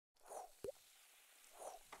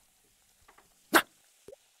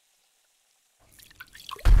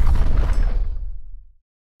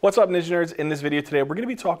What's up, Ninja Nerds? In this video today, we're going to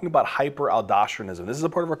be talking about hyperaldosteronism. This is a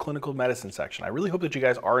part of our clinical medicine section. I really hope that you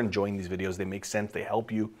guys are enjoying these videos. They make sense, they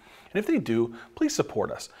help you. And if they do, please support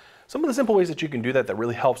us. Some of the simple ways that you can do that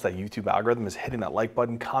really helps that YouTube algorithm is hitting that like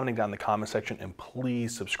button, commenting down in the comment section, and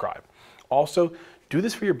please subscribe. Also, do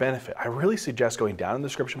this for your benefit. I really suggest going down in the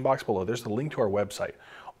description box below. There's the link to our website.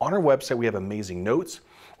 On our website, we have amazing notes.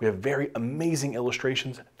 We have very amazing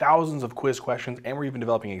illustrations, thousands of quiz questions, and we're even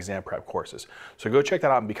developing exam prep courses. So go check that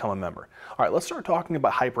out and become a member. All right, let's start talking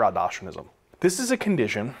about hyperaldosteronism. This is a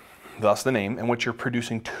condition, thus the name, in which you're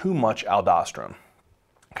producing too much aldosterone.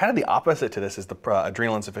 Kind of the opposite to this is the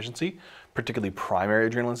adrenal insufficiency, particularly primary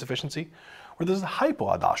adrenal insufficiency, where there's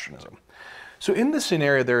hypoaldosteronism. So in this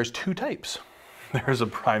scenario, there's two types. There's a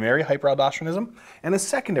primary hyperaldosteronism and a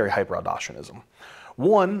secondary hyperaldosteronism.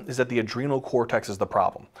 One is that the adrenal cortex is the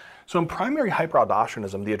problem. So in primary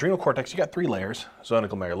hyperaldosteronism, the adrenal cortex, you got three layers: zona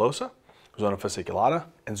glomerulosa, zona fasciculata,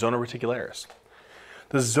 and zona reticularis.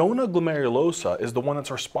 The zona glomerulosa is the one that's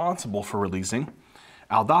responsible for releasing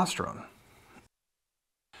aldosterone.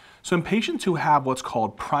 So in patients who have what's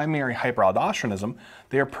called primary hyperaldosteronism,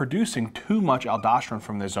 they are producing too much aldosterone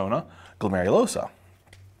from their zona glomerulosa.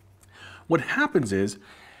 What happens is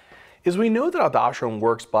we know that aldosterone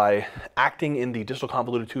works by acting in the distal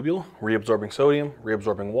convoluted tubule, reabsorbing sodium,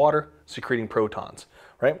 reabsorbing water, secreting protons,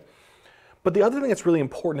 right? But the other thing that's really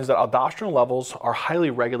important is that aldosterone levels are highly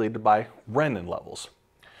regulated by renin levels.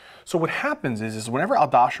 So what happens is whenever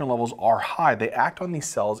aldosterone levels are high, they act on these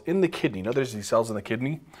cells in the kidney. You know, there's these cells in the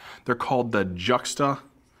kidney. They're called the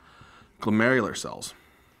juxtaglomerular cells.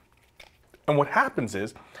 And what happens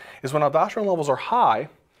is when aldosterone levels are high,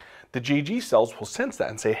 the JG cells will sense that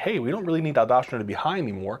and say, hey, we don't really need aldosterone to be high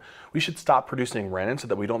anymore. We should stop producing renin so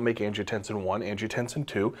that we don't make angiotensin 1, angiotensin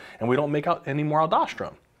 2, and we don't make out any more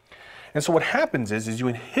aldosterone. And so what happens is you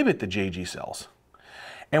inhibit the JG cells.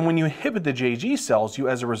 And when you inhibit the JG cells, you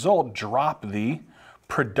as a result drop the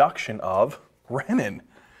production of renin.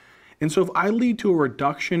 And so if I lead to a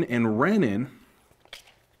reduction in renin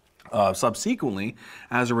subsequently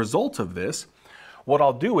as a result of this, what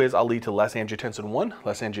I'll do is I'll lead to less angiotensin 1,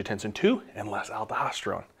 less angiotensin 2, and less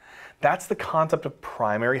aldosterone. That's the concept of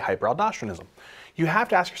primary hyperaldosteronism. You have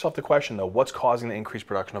to ask yourself the question, though, what's causing the increased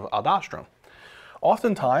production of aldosterone?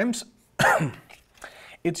 Oftentimes,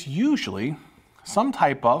 it's usually some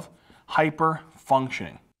type of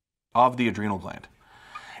hyperfunctioning of the adrenal gland.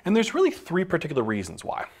 And there's really three particular reasons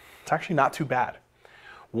why. It's actually not too bad.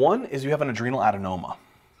 One is you have an adrenal adenoma.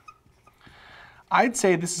 I'd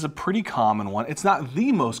say this is a pretty common one. It's not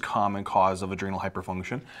the most common cause of adrenal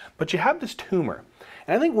hyperfunction, but you have this tumor.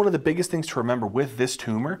 And I think one of the biggest things to remember with this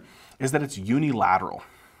tumor is that it's unilateral.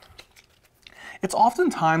 It's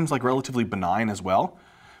oftentimes like relatively benign as well,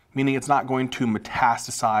 meaning it's not going to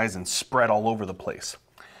metastasize and spread all over the place.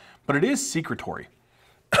 But it is secretory.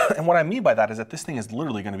 And what I mean by that is that this thing is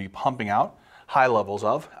literally going to be pumping out high levels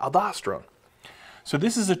of aldosterone. So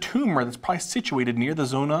this is a tumor that's probably situated near the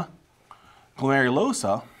zona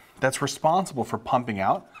glomerulosa that's responsible for pumping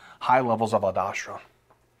out high levels of aldosterone.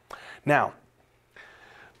 Now,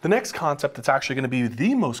 the next concept that's actually going to be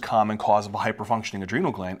the most common cause of a hyperfunctioning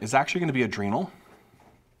adrenal gland is actually going to be adrenal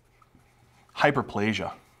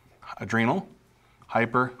hyperplasia. Adrenal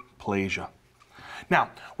hyperplasia. Now,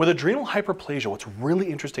 with adrenal hyperplasia, what's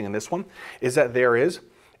really interesting in this one is that there is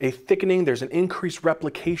a thickening, there's an increased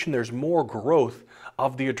replication, there's more growth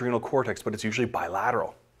of the adrenal cortex, but it's usually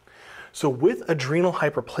bilateral. So with adrenal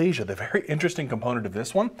hyperplasia, the very interesting component of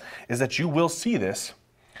this one is that you will see this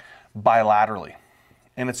bilaterally.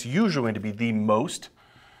 And it's usually going to be the most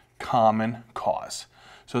common cause.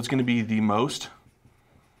 So it's going to be the most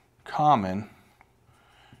common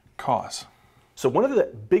cause. So one of the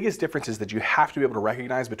biggest differences that you have to be able to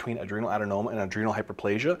recognize between adrenal adenoma and adrenal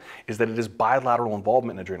hyperplasia is that it is bilateral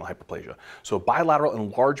involvement in adrenal hyperplasia. So bilateral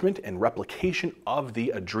enlargement and replication of the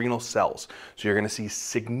adrenal cells. So you're going to see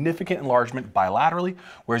significant enlargement bilaterally,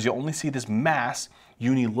 whereas you only see this mass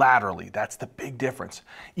unilaterally. That's the big difference.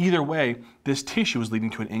 Either way, this tissue is leading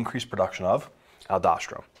to an increased production of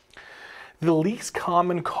aldosterone. The least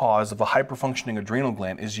common cause of a hyperfunctioning adrenal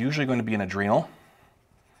gland is usually going to be an adrenal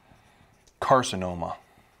carcinoma.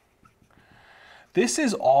 This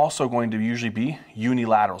is also going to usually be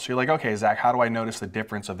unilateral. So you're like, okay, Zach, how do I notice the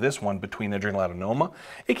difference of this one between adrenal adenoma?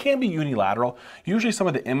 It can be unilateral. Usually some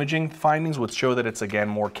of the imaging findings would show that it's, again,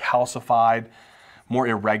 more calcified, more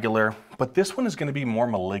irregular, but this one is going to be more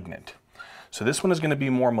malignant. So this one is going to be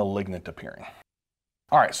more malignant appearing.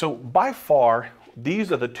 All right, so by far,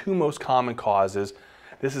 these are the two most common causes.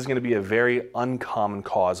 This is going to be a very uncommon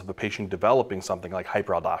cause of a patient developing something like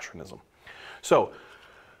hyperaldosteronism. So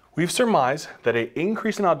We've surmised that an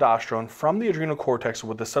increase in aldosterone from the adrenal cortex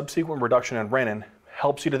with the subsequent reduction in renin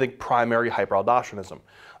helps you to think primary hyperaldosteronism,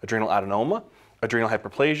 adrenal adenoma, adrenal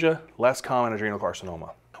hyperplasia, less common adrenal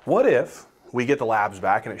carcinoma. What if we get the labs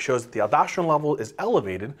back and it shows that the aldosterone level is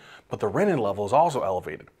elevated, but the renin level is also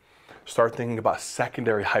elevated? Start thinking about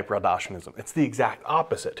secondary hyperaldosteronism. It's the exact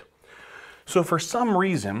opposite. So for some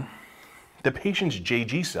reason, the patient's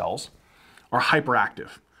JG cells are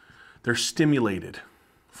hyperactive. They're stimulated.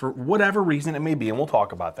 For whatever reason it may be, and we'll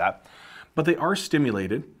talk about that, but they are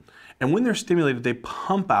stimulated, and when they're stimulated, they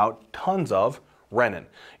pump out tons of renin.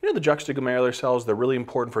 You know, the juxtaglomerular cells, they're really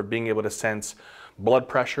important for being able to sense blood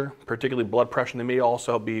pressure, particularly blood pressure. They may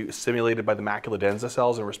also be stimulated by the macula densa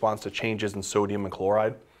cells in response to changes in sodium and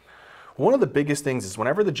chloride. One of the biggest things is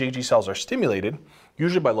whenever the JG cells are stimulated,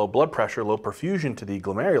 usually by low blood pressure, low perfusion to the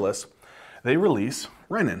glomerulus, they release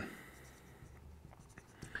renin.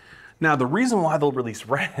 Now, the reason why they'll release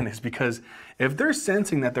renin is because if they're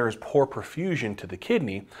sensing that there is poor perfusion to the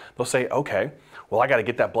kidney, they'll say, okay, well, I got to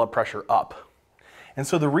get that blood pressure up. And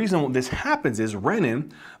so the reason this happens is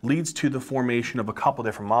renin leads to the formation of a couple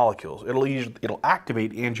different molecules. It'll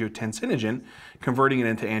activate angiotensinogen, converting it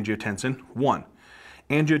into angiotensin 1.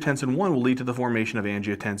 Angiotensin 1 will lead to the formation of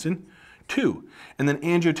angiotensin 2. And then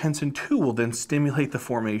angiotensin 2 will then stimulate the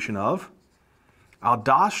formation of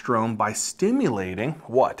aldosterone by stimulating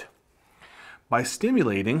what? By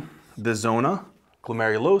stimulating the zona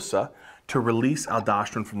glomerulosa to release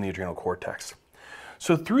aldosterone from the adrenal cortex.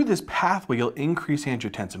 So through this pathway, you'll increase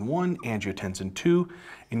angiotensin 1, angiotensin 2,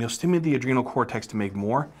 and you'll stimulate the adrenal cortex to make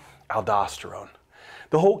more aldosterone.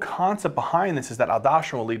 The whole concept behind this is that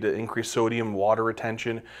aldosterone will lead to increased sodium, water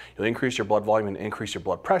retention. You'll increase your blood volume and increase your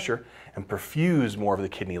blood pressure and perfuse more of the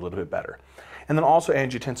kidney a little bit better. And then also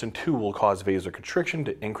angiotensin 2 will cause vasoconstriction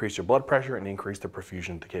to increase your blood pressure and increase the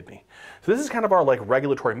perfusion of the kidney. So this is kind of our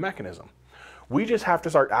regulatory mechanism. We just have to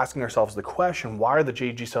start asking ourselves the question, why are the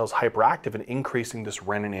JG cells hyperactive and increasing this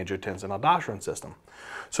renin, angiotensin, aldosterone system?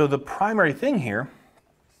 So the primary thing here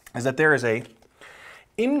is that there is a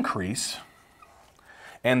increase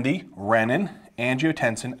in the renin,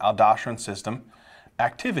 angiotensin, aldosterone system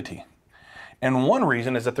activity. And one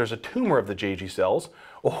reason is that there's a tumor of the JG cells,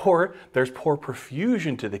 or there's poor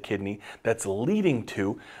perfusion to the kidney that's leading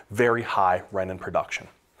to very high renin production.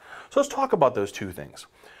 So let's talk about those two things.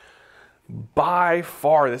 By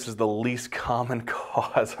far, this is the least common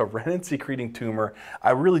cause of renin-secreting tumor.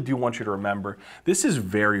 I really do want you to remember, this is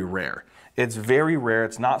very rare. It's very rare.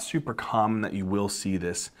 It's not super common that you will see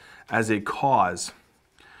this as a cause.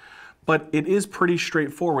 But it is pretty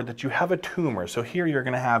straightforward that you have a tumor. So here you're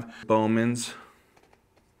going to have Bowman's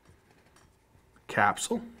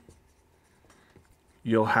capsule.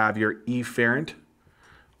 You'll have your efferent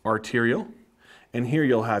arteriole. And here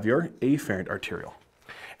you'll have your afferent arteriole.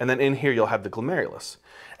 And then in here you'll have the glomerulus.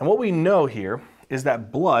 And what we know here is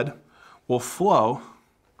that blood will flow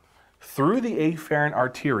through the afferent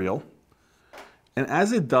arteriole. And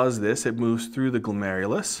as it does this, it moves through the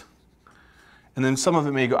glomerulus. And then some of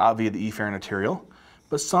it may go out via the efferent arteriole,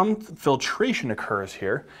 but some filtration occurs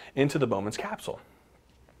here into the Bowman's capsule.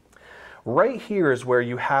 Right here is where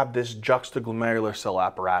you have this juxtaglomerular cell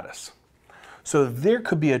apparatus. So there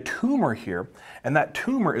could be a tumor here, and that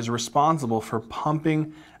tumor is responsible for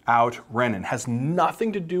pumping out renin. Has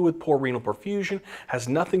nothing to do with poor renal perfusion, has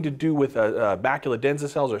nothing to do with macula densa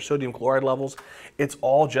cells or sodium chloride levels. It's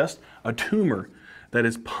all just a tumor that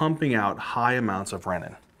is pumping out high amounts of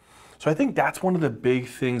renin. So I think that's one of the big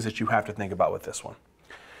things that you have to think about with this one.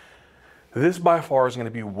 This by far is going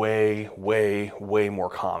to be way, way, way more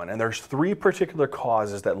common. And there's three particular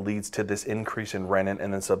causes that leads to this increase in renin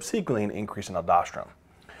and then subsequently an increase in aldosterone.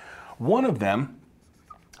 One of them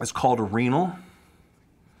is called renal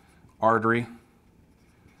artery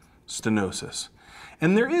stenosis.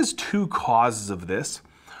 And there is two causes of this.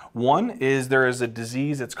 One is there is a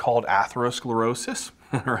disease, it's called atherosclerosis,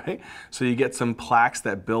 right? So you get some plaques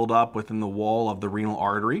that build up within the wall of the renal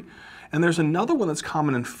artery. And there's another one that's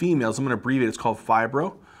common in females. I'm going to abbreviate it. It's called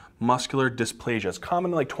fibromuscular dysplasia. It's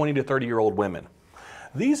common in like 20 to 30-year-old women.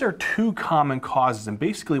 These are two common causes. And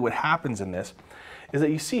basically what happens in this is that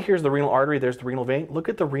you see here's the renal artery, there's the renal vein. Look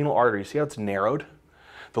at the renal artery. See how it's narrowed?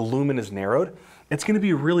 The lumen is narrowed. It's going to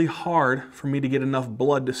be really hard for me to get enough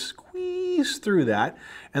blood to squeeze through that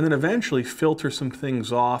and then eventually filter some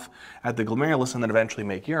things off at the glomerulus and then eventually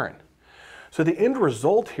make urine. So the end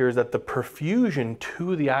result here is that the perfusion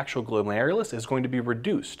to the actual glomerulus is going to be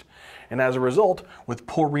reduced. And as a result, with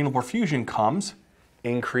poor renal perfusion comes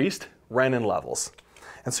increased renin levels.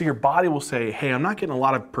 And so your body will say, hey, I'm not getting a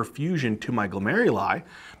lot of perfusion to my glomeruli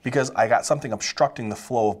because I got something obstructing the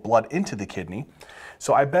flow of blood into the kidney.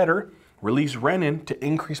 So I better release renin to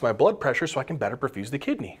increase my blood pressure so I can better perfuse the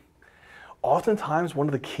kidney. Oftentimes, one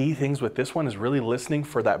of the key things with this one is really listening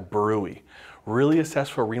for that bruit. Really assess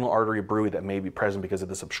for renal artery bruit that may be present because of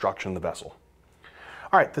this obstruction in the vessel.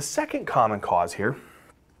 All right, the second common cause here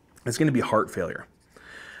is going to be heart failure.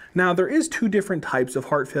 Now, there is two different types of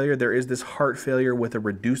heart failure. There is this heart failure with a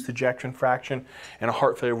reduced ejection fraction and a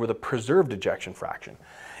heart failure with a preserved ejection fraction.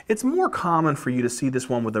 It's more common for you to see this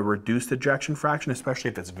one with a reduced ejection fraction,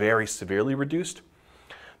 especially if it's very severely reduced.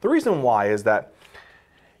 The reason why is that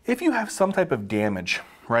if you have some type of damage,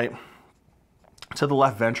 right, to the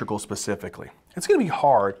left ventricle specifically, it's going to be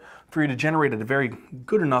hard for you to generate a very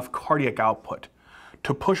good enough cardiac output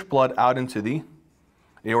to push blood out into the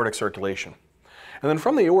aortic circulation. And then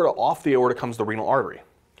from the aorta, off the aorta comes the renal artery.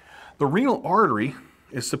 The renal artery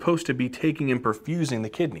is supposed to be taking and perfusing the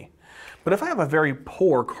kidney. But if I have a very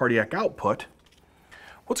poor cardiac output,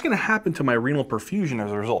 what's going to happen to my renal perfusion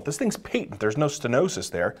as a result? This thing's patent, there's no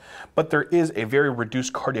stenosis there, but there is a very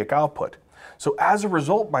reduced cardiac output. So as a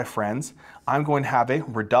result, my friends, I'm going to have a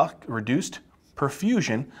reduced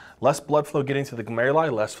perfusion, less blood flow getting to the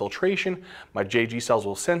glomeruli, less filtration. My JG cells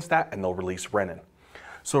will sense that and they'll release renin.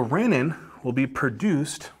 So renin will be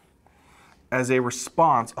produced as a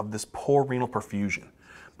response of this poor renal perfusion.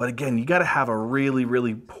 But again, you got to have a really,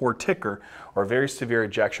 really poor ticker or a very severe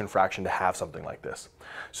ejection fraction to have something like this.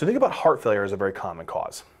 So think about heart failure as a very common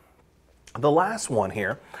cause. The last one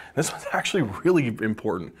here, this one's actually really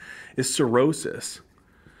important, is cirrhosis.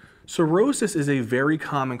 Cirrhosis is a very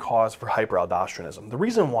common cause for hyperaldosteronism. The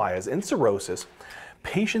reason why is in cirrhosis,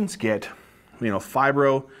 patients get,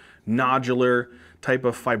 fibronodular type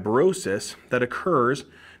of fibrosis that occurs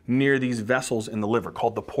near these vessels in the liver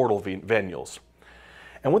called the portal venules.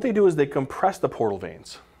 And what they do is they compress the portal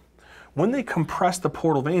veins. When they compress the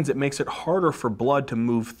portal veins, it makes it harder for blood to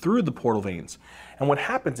move through the portal veins. And what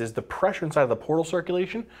happens is the pressure inside of the portal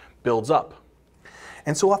circulation builds up.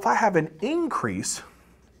 And so if I have an increase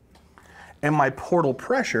in my portal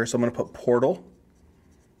pressure, so I'm going to put portal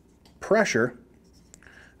pressure,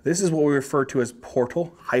 this is what we refer to as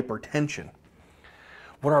portal hypertension.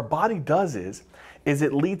 What our body does is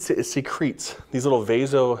it secretes these little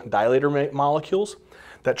vasodilator molecules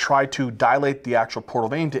that try to dilate the actual portal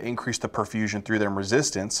vein to increase the perfusion through their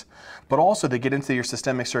resistance, but also they get into your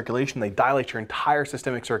systemic circulation, they dilate your entire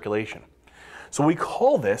systemic circulation. So we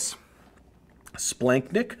call this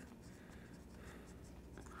splanchnic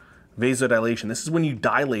vasodilation. This is when you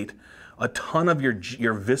dilate a ton of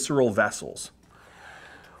your visceral vessels.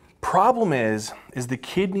 Problem is the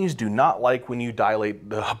kidneys do not like when you dilate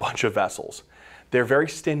a bunch of vessels. They're very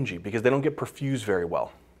stingy because they don't get perfused very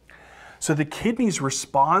well. So the kidneys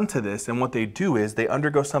respond to this, and what they do is they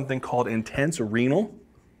undergo something called intense renal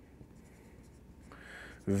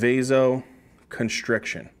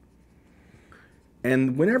vasoconstriction.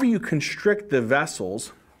 And whenever you constrict the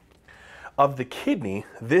vessels of the kidney,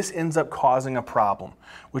 this ends up causing a problem,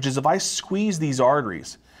 which is if I squeeze these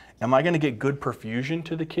arteries, am I going to get good perfusion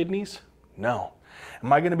to the kidneys? No.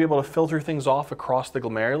 Am I going to be able to filter things off across the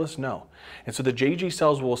glomerulus? No. And so the JG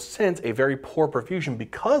cells will sense a very poor perfusion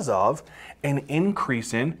because of an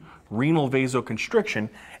increase in renal vasoconstriction,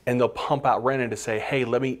 and they'll pump out renin to say, hey,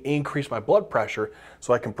 let me increase my blood pressure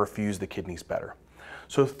so I can perfuse the kidneys better.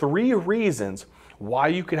 So 3 reasons why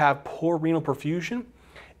you could have poor renal perfusion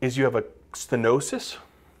is you have a stenosis,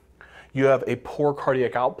 you have a poor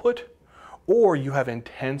cardiac output, or you have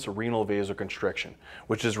intense renal vasoconstriction,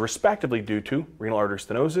 which is respectively due to renal artery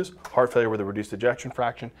stenosis, heart failure with a reduced ejection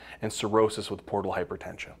fraction, and cirrhosis with portal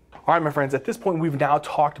hypertension. All right, my friends, at this point, we've now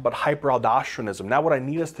talked about hyperaldosteronism. Now what I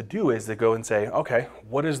need us to do is to go and say, okay,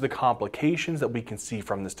 what is the complications that we can see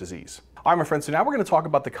from this disease? All right, my friends, so now we're going to talk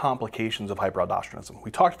about the complications of hyperaldosteronism.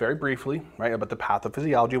 We talked very briefly, right, about the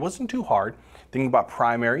pathophysiology. It wasn't too hard. Thinking about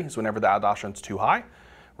primary is whenever the aldosterone is too high,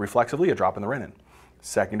 reflexively a drop in the renin.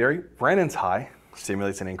 Secondary, renin's high,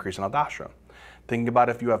 stimulates an increase in aldosterone. Thinking about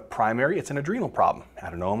if you have primary, it's an adrenal problem,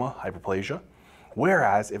 adenoma, hyperplasia.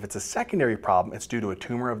 Whereas if it's a secondary problem, it's due to a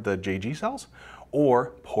tumor of the JG cells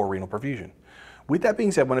or poor renal perfusion. With that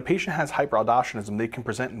being said, when a patient has hyperaldosteronism, they can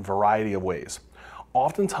present in a variety of ways.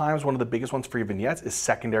 Oftentimes, one of the biggest ones for your vignettes is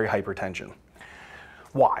secondary hypertension.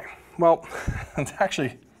 Why? Well, it's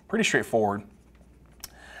actually pretty straightforward.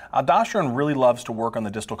 Aldosterone really loves to work on the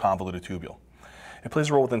distal convoluted tubule. It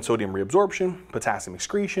plays a role within sodium reabsorption, potassium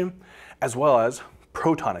excretion, as well as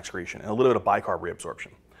proton excretion, and a little bit of bicarb reabsorption.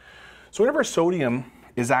 So whenever sodium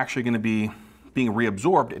is actually going to be being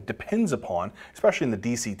reabsorbed, it depends upon, especially in the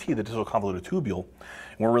DCT, the distal convoluted tubule,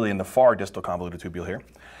 we're really in the far distal convoluted tubule here,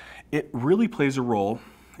 it really plays a role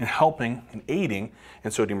in helping and aiding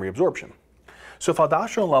in sodium reabsorption. So if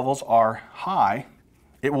aldosterone levels are high,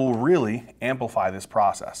 it will really amplify this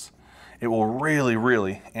process. It will really,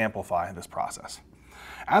 really amplify this process.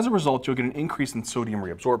 As a result, you'll get an increase in sodium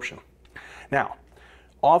reabsorption. Now,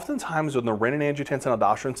 oftentimes when the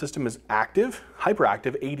renin-angiotensin-aldosterone system is active,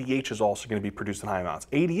 hyperactive, ADH is also going to be produced in high amounts.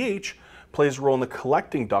 ADH plays a role in the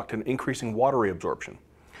collecting duct and increasing water reabsorption.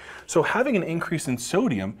 So having an increase in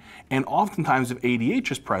sodium, and oftentimes if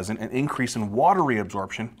ADH is present, an increase in water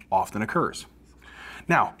reabsorption often occurs.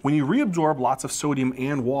 Now, when you reabsorb lots of sodium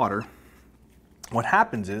and water, what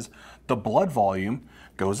happens is the blood volume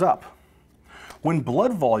goes up. When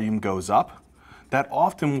blood volume goes up, that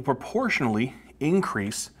often will proportionally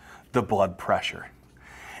increase the blood pressure.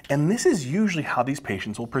 And this is usually how these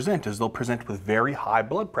patients will present, is they'll present with very high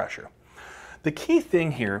blood pressure. The key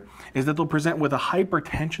thing here is that they'll present with a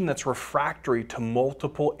hypertension that's refractory to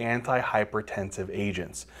multiple antihypertensive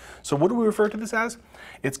agents. So what do we refer to this as?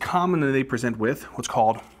 It's common that they present with what's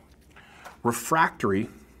called refractory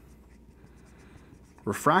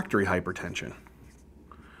hypertension.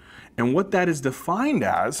 And what that is defined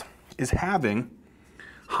as is having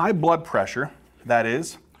high blood pressure that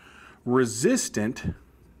is resistant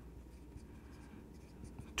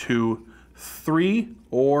to 3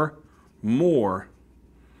 or more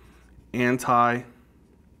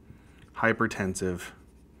antihypertensive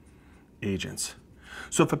agents.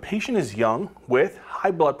 So if a patient is young with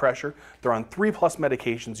high blood pressure, they're on 3+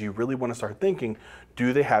 medications, you really want to start thinking,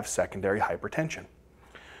 do they have secondary hypertension?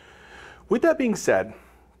 With that being said,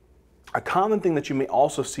 a common thing that you may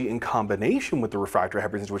also see in combination with the refractory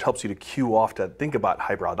hypertension, which helps you to cue off to think about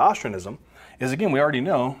hyperaldosteronism, is again, we already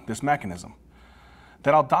know this mechanism.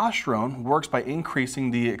 That aldosterone works by increasing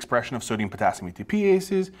the expression of sodium-potassium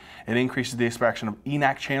ATPases. It increases the expression of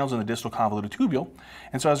ENaC channels in the distal convoluted tubule.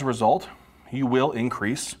 And so as a result, you will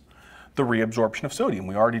increase the reabsorption of sodium.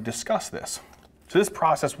 We already discussed this. So this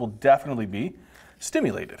process will definitely be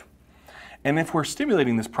stimulated. And if we're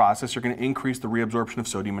stimulating this process, you're going to increase the reabsorption of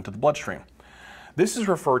sodium into the bloodstream. This is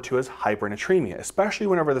referred to as hypernatremia, especially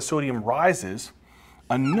whenever the sodium rises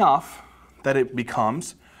enough that it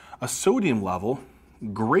becomes a sodium level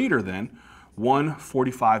greater than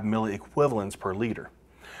 145 milliequivalents per liter.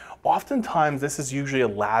 Oftentimes, this is usually a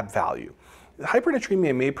lab value.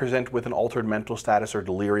 Hypernatremia may present with an altered mental status or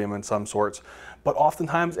delirium in some sorts, but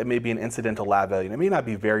oftentimes it may be an incidental lab value, and it may not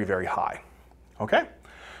be very, very high. Okay?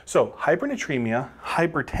 So hypernatremia,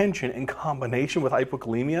 hypertension in combination with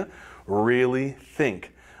hypokalemia, really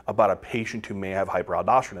think about a patient who may have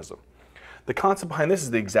hyperaldosteronism. The concept behind this is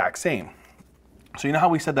the exact same. So you know how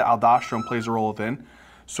we said that aldosterone plays a role within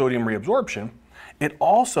sodium reabsorption? It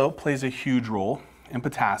also plays a huge role in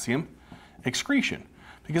potassium excretion.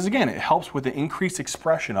 Because again, it helps with the increased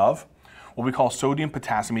expression of what we call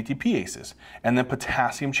sodium-potassium ATPases, and then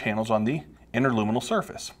potassium channels on the interluminal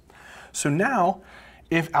surface. So now,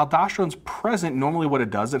 if aldosterone's present, normally what it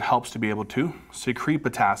does, it helps to be able to secrete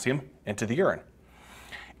potassium into the urine.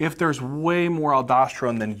 If there's way more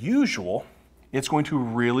aldosterone than usual, it's going to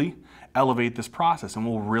really elevate this process and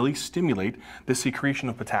will really stimulate the secretion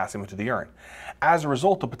of potassium into the urine. As a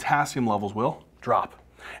result, the potassium levels will drop,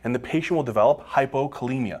 and the patient will develop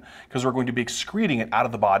hypokalemia because we're going to be excreting it out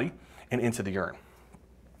of the body and into the urine.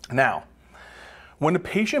 Now, when a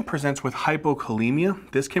patient presents with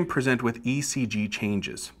hypokalemia, this can present with ECG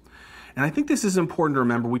changes. And I think this is important to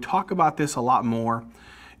remember. We talk about this a lot more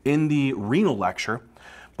in the renal lecture,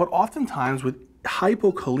 but oftentimes with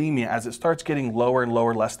hypokalemia, as it starts getting lower and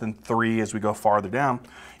lower, less than 3 as we go farther down,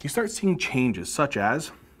 you start seeing changes such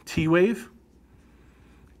as T-wave,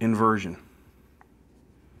 inversion.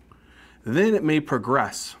 Then it may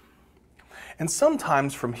progress. And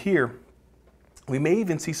sometimes from here, we may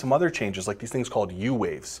even see some other changes like these things called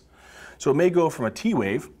U-waves. So it may go from a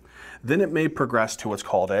T-wave, then it may progress to what's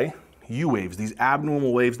called a U-waves, these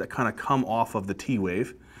abnormal waves that kind of come off of the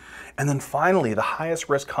T-wave. And then finally, the highest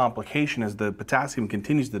risk complication as the potassium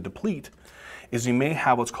continues to deplete is you may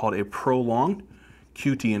have what's called a prolonged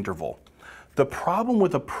QT interval. The problem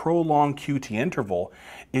with a prolonged QT interval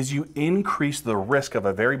is you increase the risk of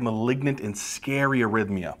a very malignant and scary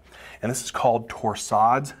arrhythmia. And this is called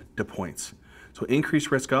torsades de pointes. So increased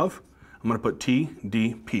risk of, I'm going to put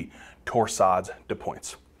TDP, torsades de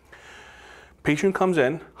pointes. Patient comes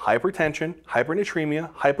in, hypertension,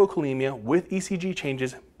 hypernatremia, hypokalemia with ECG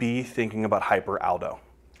changes, be thinking about hyperaldo.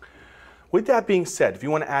 With that being said, if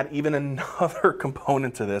you want to add even another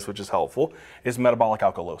component to this, which is helpful, is metabolic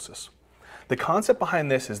alkalosis. The concept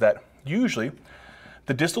behind this is that usually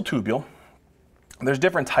the distal tubule, there's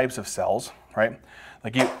different types of cells. right?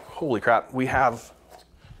 Like holy crap, we have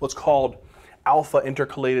what's called alpha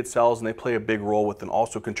intercalated cells, and they play a big role with and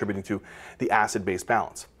also contributing to the acid-base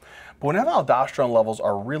balance. But whenever aldosterone levels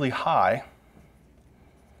are really high,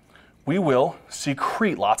 we will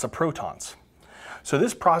secrete lots of protons. So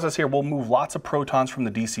this process here will move lots of protons from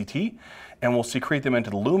the DCT, and we'll secrete them into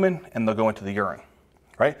the lumen, and they'll go into the urine,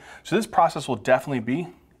 right? So this process will definitely be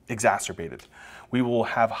exacerbated. We will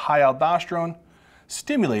have high aldosterone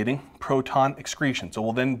stimulating proton excretion. So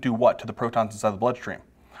we'll then do what to the protons inside the bloodstream?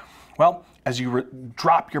 Well, as you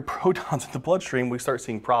drop your protons in the bloodstream, we start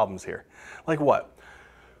seeing problems here. Like what?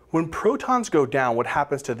 When protons go down, what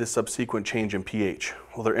happens to this subsequent change in pH?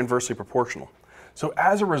 Well, they're inversely proportional. So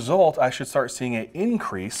as a result, I should start seeing an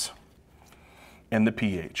increase in the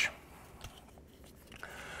pH.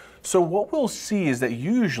 So what we'll see is that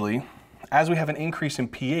usually, as we have an increase in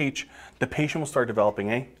pH, the patient will start developing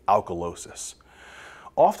an alkalosis.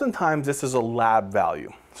 Oftentimes, this is a lab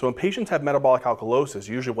value. So when patients have metabolic alkalosis,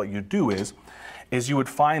 usually what you do is you would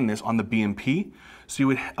find this on the BMP. So you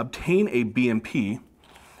would obtain a BMP,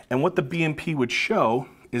 and what the BMP would show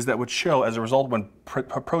is that as a result, when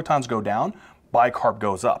protons go down, bicarb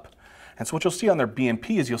goes up. And so what you'll see on their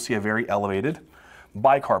BMP is you'll see a very elevated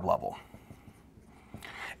bicarb level.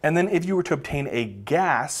 And then if you were to obtain a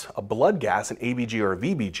gas, a blood gas, an ABG or a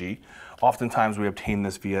VBG, oftentimes we obtain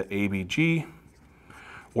this via ABG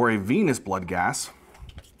or a venous blood gas,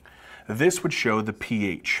 this would show the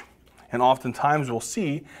pH. And oftentimes we'll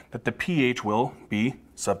see that the pH will be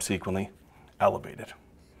subsequently elevated.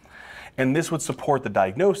 And this would support the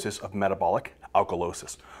diagnosis of metabolic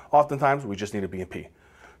alkalosis. Oftentimes we just need a BMP.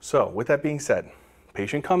 So with that being said,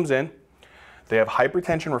 patient comes in, they have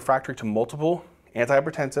hypertension refractory to multiple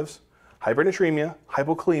antihypertensives, hypernatremia,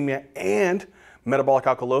 hypokalemia, and metabolic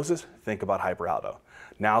alkalosis. Think about hyperaldo.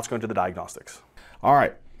 Now let's go into the diagnostics. All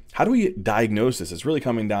right, how do we diagnose this? It's really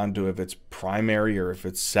coming down to if it's primary or if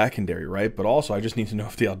it's secondary, right? But also I just need to know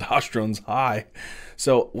if the aldosterone's high.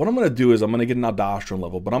 So what I'm gonna do is I'm gonna get an aldosterone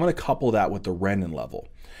level, but I'm gonna couple that with the renin level.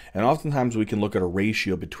 And oftentimes we can look at a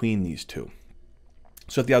ratio between these two.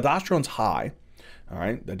 So if the aldosterone's high, all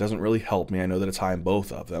right, that doesn't really help me. I know that it's high in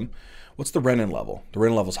both of them. What's the renin level? The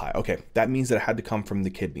renin level's high. Okay, that means that it had to come from the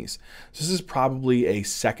kidneys. So this is probably a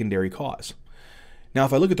secondary cause. Now,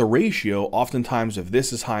 if I look at the ratio, oftentimes if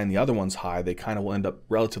this is high and the other one's high, they kind of will end up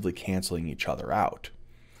relatively canceling each other out.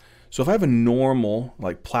 So if I have a normal,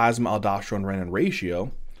 like plasma aldosterone renin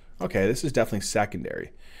ratio, okay, this is definitely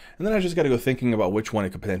secondary. And then I just got to go thinking about which one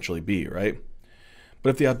it could potentially be, right?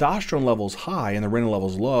 But if the aldosterone level is high and the renin level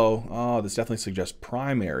is low, oh, this definitely suggests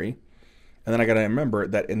primary. And then I got to remember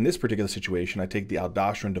that in this particular situation, I take the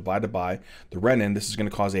aldosterone divided by the renin. This is going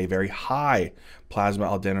to cause a very high plasma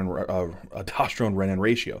aldosterone renin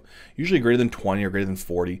ratio, usually greater than 20 or greater than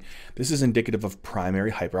 40. This is indicative of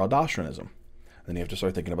primary hyperaldosteronism. Then you have to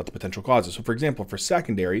start thinking about the potential causes. So for example, for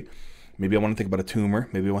secondary, maybe I want to think about a tumor.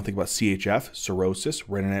 Maybe I want to think about CHF, cirrhosis,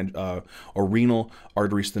 or renal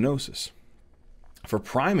artery stenosis. For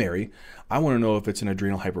primary, I want to know if it's an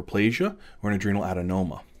adrenal hyperplasia or an adrenal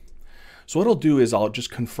adenoma. So what I'll do is I'll just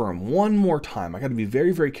confirm one more time. I got to be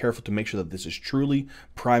very, very careful to make sure that this is truly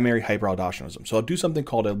primary hyperaldosteronism. So I'll do something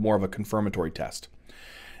called more of a confirmatory test.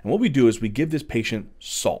 And what we do is we give this patient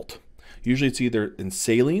salt. Usually it's either in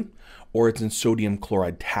saline or it's in sodium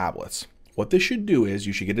chloride tablets. What this should do is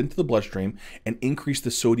you should get into the bloodstream and increase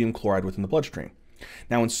the sodium chloride within the bloodstream.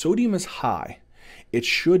 Now when sodium is high, it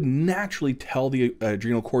should naturally tell the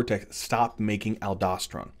adrenal cortex stop making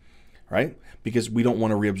aldosterone, right? Because we don't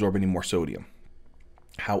want to reabsorb any more sodium.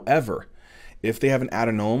 However, if they have an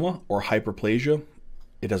adenoma or hyperplasia,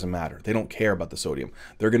 it doesn't matter. They don't care about the sodium.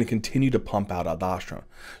 They're going to continue to pump out aldosterone.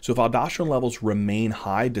 So if aldosterone levels remain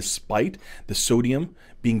high despite the sodium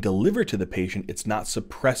being delivered to the patient, it's not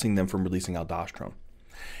suppressing them from releasing aldosterone.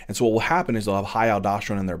 And so what will happen is they'll have high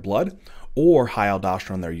aldosterone in their blood or high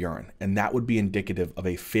aldosterone in their urine, and that would be indicative of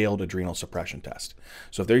a failed adrenal suppression test.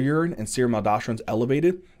 So if their urine and serum aldosterone is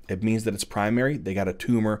elevated, it means that it's primary, they got a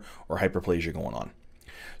tumor or hyperplasia going on.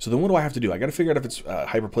 So then what do I have to do? I got to figure out if it's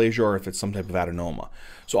hyperplasia or if it's some type of adenoma.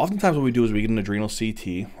 So oftentimes what we do is we get an adrenal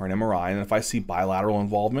CT or an MRI, and if I see bilateral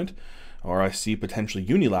involvement or I see potentially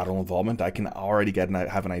unilateral involvement, I can already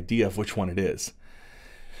have an idea of which one it is.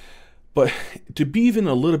 But to be even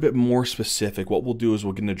a little bit more specific, what we'll do is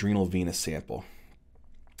we'll get an adrenal venous sample.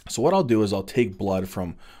 So what I'll do is I'll take blood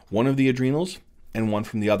from one of the adrenals and one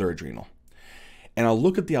from the other adrenal. And I'll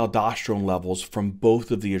look at the aldosterone levels from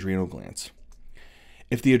both of the adrenal glands.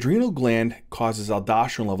 If the adrenal gland causes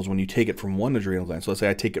aldosterone levels when you take it from one adrenal gland, so let's say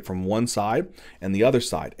I take it from one side and the other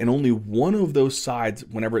side, and only one of those sides,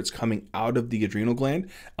 whenever it's coming out of the adrenal gland,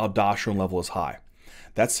 aldosterone level is high.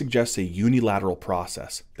 That suggests a unilateral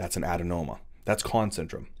process. That's an adenoma. That's Conn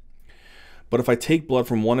syndrome. But if I take blood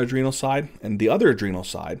from one adrenal side and the other adrenal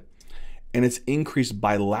side, and it's increased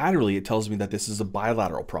bilaterally, it tells me that this is a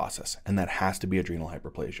bilateral process, and that has to be adrenal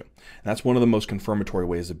hyperplasia. And that's one of the most confirmatory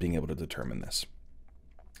ways of being able to determine this.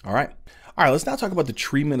 All right, let's now talk about the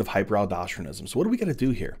treatment of hyperaldosteronism. So what do we got to do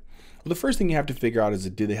here? Well, the first thing you have to figure out is,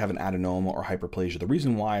 do they have an adenoma or hyperplasia? The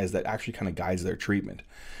reason why is that actually kind of guides their treatment.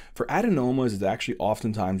 For adenomas, it's actually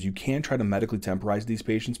oftentimes you can try to medically temporize these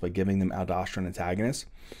patients by giving them aldosterone antagonists,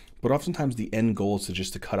 but oftentimes the end goal is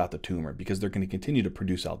to cut out the tumor because they're going to continue to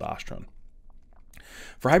produce aldosterone.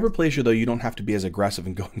 For hyperplasia, though, you don't have to be as aggressive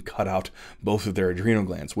and go and cut out both of their adrenal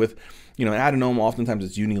glands. With, an adenoma, oftentimes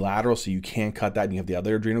it's unilateral, so you can cut that and you have the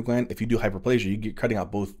other adrenal gland. If you do hyperplasia, you get cutting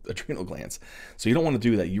out both adrenal glands. So you don't want to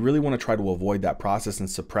do that. You really want to try to avoid that process and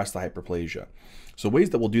suppress the hyperplasia. So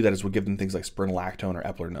ways that we'll do that is we'll give them things like spironolactone or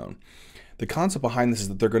eplerenone. The concept behind this is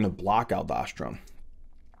that they're going to block aldosterone.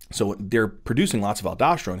 So they're producing lots of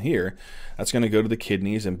aldosterone here. That's going to go to the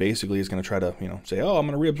kidneys and basically is going to try to, say, oh, I'm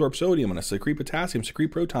going to reabsorb sodium, I'm going to secrete potassium, secrete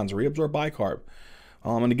protons, reabsorb bicarb.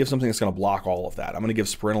 I'm going to give something that's going to block all of that. I'm going to give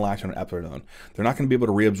spironolactone and eplerenone. They're not going to be able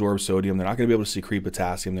to reabsorb sodium. They're not going to be able to secrete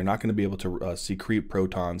potassium. They're not going to be able to secrete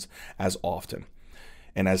protons as often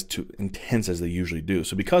and as intense as they usually do.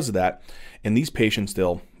 So because of that, in these patients,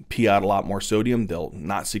 they'll pee out a lot more sodium, they'll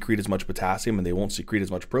not secrete as much potassium, and they won't secrete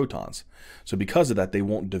as much protons. So because of that, they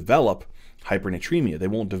won't develop hypernatremia, they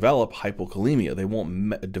won't develop hypokalemia, they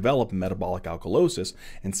won't develop metabolic alkalosis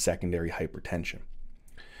and secondary hypertension.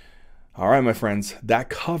 All right, my friends, that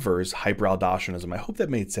covers hyperaldosteronism. I hope that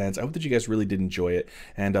made sense. I hope that you guys really did enjoy it,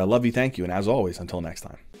 and love you, thank you, and as always, until next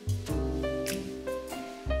time.